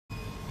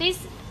this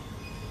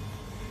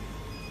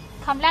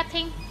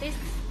collecting this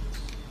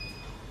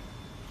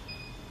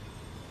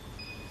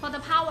for the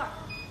power.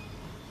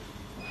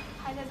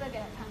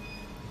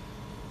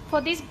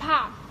 For this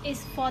part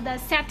is for the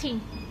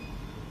setting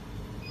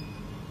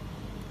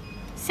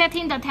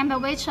the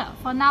temperature.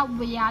 For now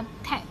we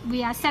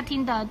are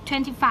setting the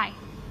 25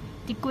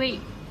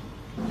 degree.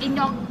 In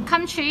your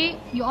country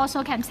you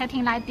also can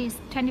setting like this.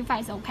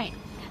 25 is okay.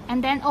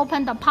 And then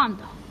open the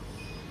pump,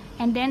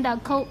 and then the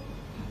code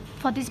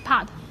for this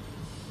part.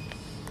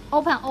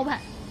 Open.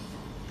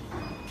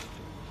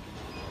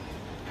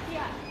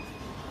 Here.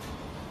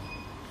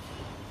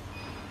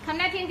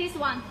 Connecting this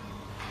one.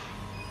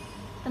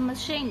 The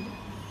machine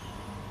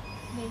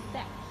with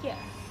that here.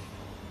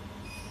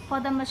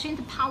 For the machine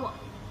to power.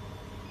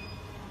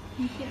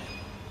 In here.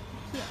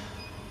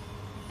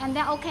 And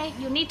then okay,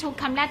 you need to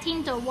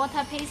connecting the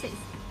water pieces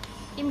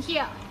in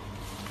here.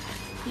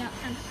 Yeah.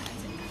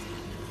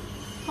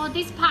 For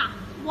this part,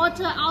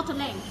 water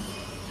outlet,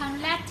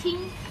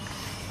 connecting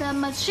the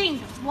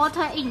machine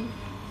water in.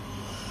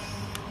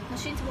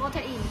 Machine's water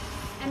in.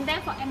 And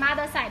then for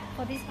another side,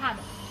 for this part.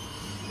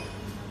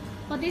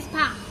 For this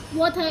part,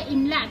 water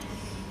inlet,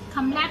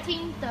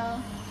 connecting the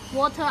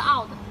water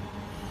out.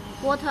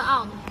 Water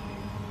out.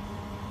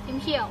 In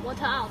here,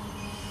 water out.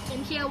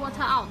 In here,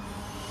 water out.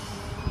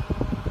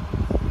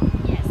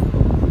 Yes.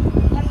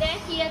 And then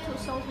here to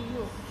show to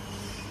you.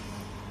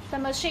 The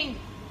machine.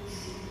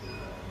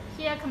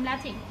 Here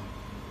connecting.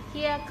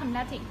 Here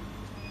connecting.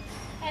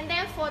 And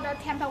then for the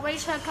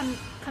temperature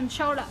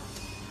controller,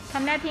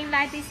 connecting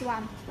like this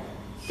one.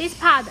 This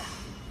part.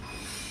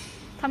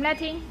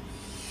 Connecting.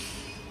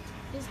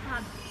 This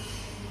part.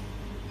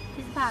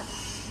 This part.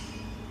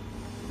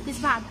 This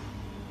part.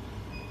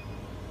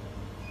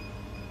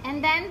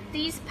 And then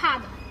this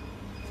part.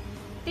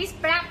 This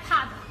black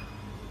part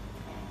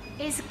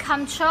is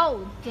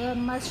control the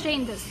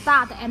machine to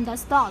start and the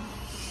stop.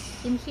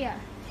 In here.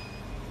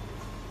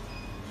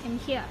 In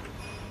here.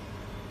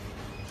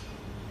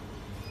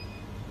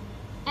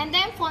 And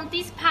then for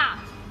this part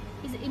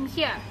is in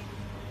here.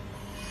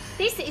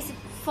 This is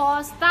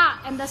for start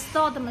and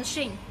stop the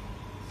machine.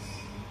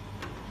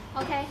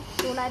 Okay,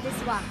 do like this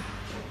one.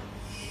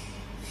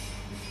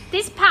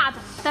 This part,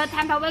 the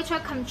temperature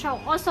control,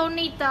 also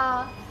need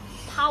the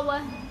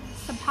power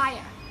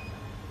supplier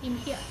in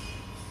here.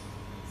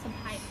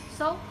 Supplier.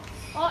 So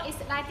all is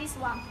like this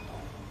one.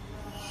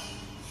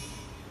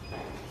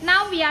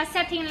 Now we are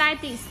setting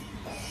like this.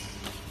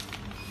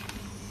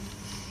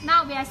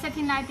 Now we are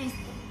setting like this.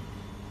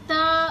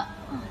 The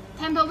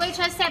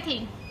temperature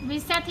setting,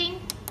 resetting.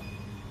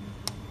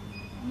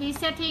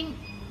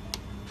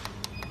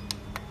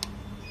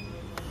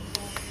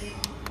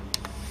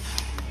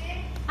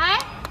哎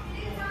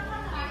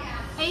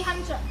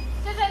 ，800，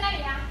 就在那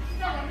里啊，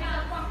在我那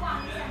个挂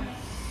挂上面。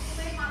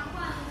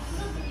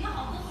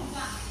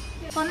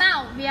For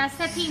now, we are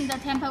setting the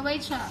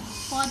temperature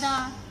for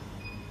the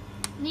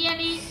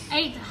nearly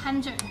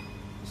 800.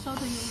 So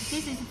to you,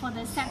 this is for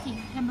the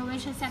setting,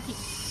 temperature setting.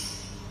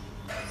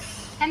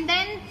 And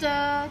then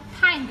the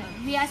time,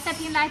 we are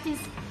setting like this.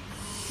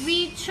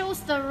 We choose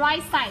the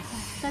right side,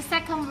 the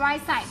second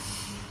right side.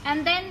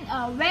 And then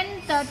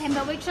when the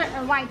temperature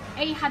arrives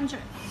 800,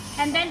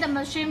 and then the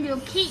machine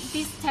will keep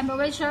this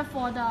temperature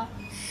for the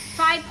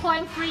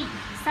 5.3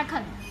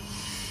 seconds.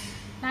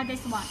 Like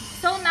this one.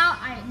 So now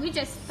we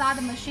just start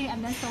the machine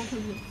and then show to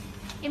you.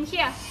 In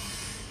here,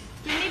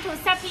 you need to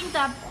set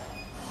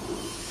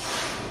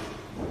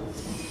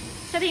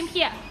in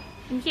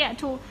here,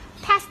 to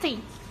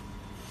testing.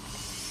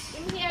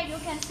 In here you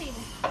can see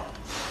this.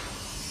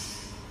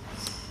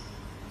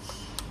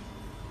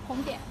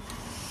 红点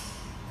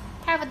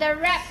have the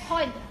red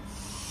point.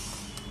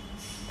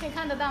 可以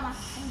看得到吗？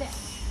红点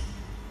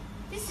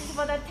This is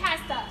for the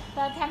test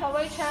the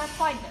temperature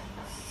point.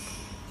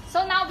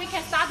 So now we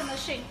can start the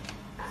machine.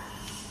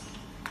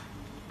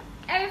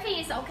 Everything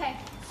is okay.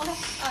 Okay,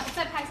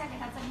 再拍一下给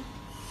它这里。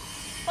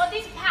For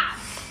this part,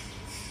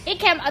 it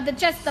can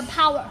adjust the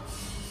power.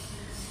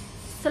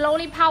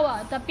 Slowly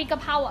power, the bigger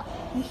power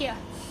in here.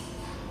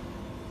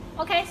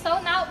 Okay, so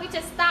now we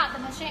just start the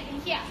machine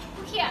in here,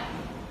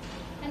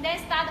 and then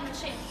start the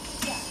machine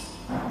here.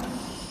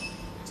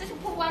 Just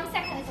put 1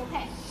 second is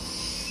okay.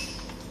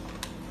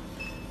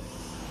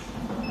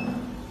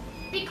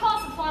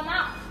 Because for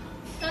now,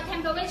 the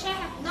temperature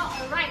has not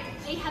arrived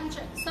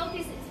 800, so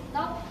this is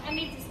no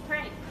any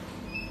display.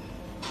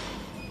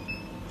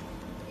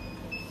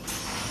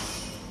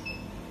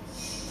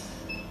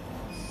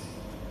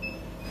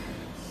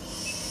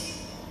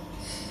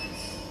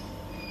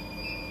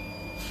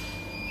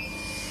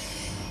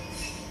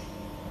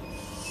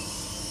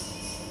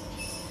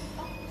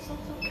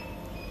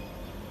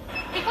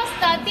 Because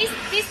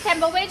this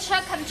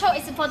temperature control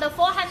is for the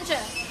 400.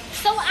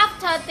 So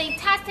after the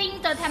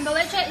testing, the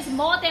temperature is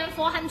more than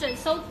 400,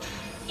 so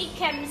it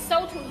can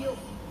show to you.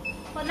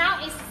 For now,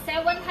 it's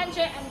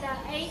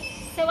 708,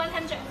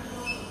 700.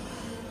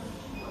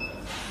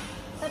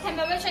 The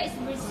temperature is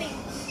received.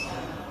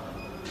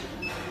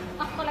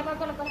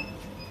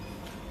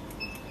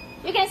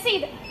 You can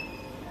see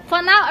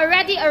For now,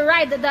 already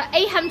arrived the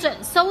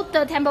 800, so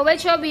the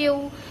temperature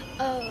will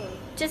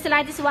just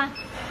like this one,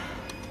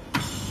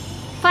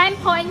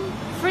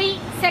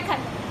 5.3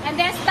 seconds, and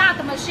then start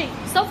the machine.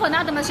 So for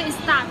now, the machine is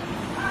start.